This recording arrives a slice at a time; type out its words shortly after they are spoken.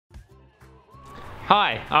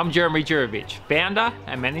Hi, I'm Jeremy Jurovic, founder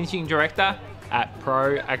and managing director at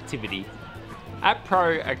Proactivity. At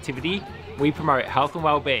Proactivity, we promote health and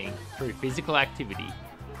wellbeing through physical activity.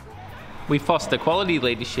 We foster quality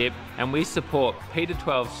leadership and we support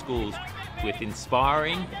P-12 schools with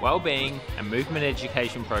inspiring wellbeing and movement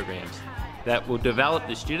education programs that will develop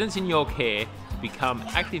the students in your care to become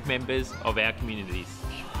active members of our communities.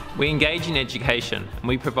 We engage in education and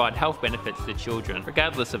we provide health benefits to children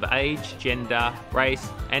regardless of age, gender, race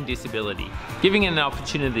and disability, giving an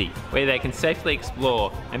opportunity where they can safely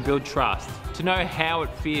explore and build trust to know how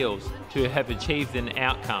it feels to have achieved an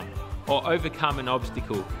outcome or overcome an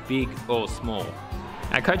obstacle, big or small.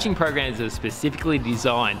 Our coaching programs are specifically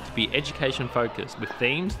designed to be education focused with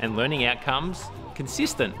themes and learning outcomes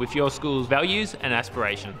consistent with your school's values and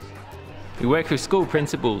aspirations. We work with school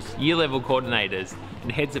principals, year level coordinators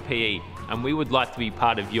and heads of PE, and we would like to be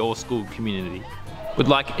part of your school community. We'd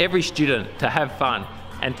like every student to have fun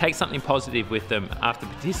and take something positive with them after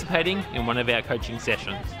participating in one of our coaching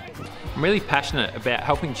sessions. I'm really passionate about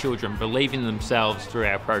helping children believe in themselves through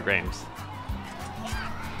our programs.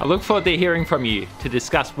 I look forward to hearing from you to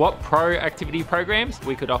discuss what Proactivity programs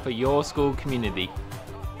we could offer your school community.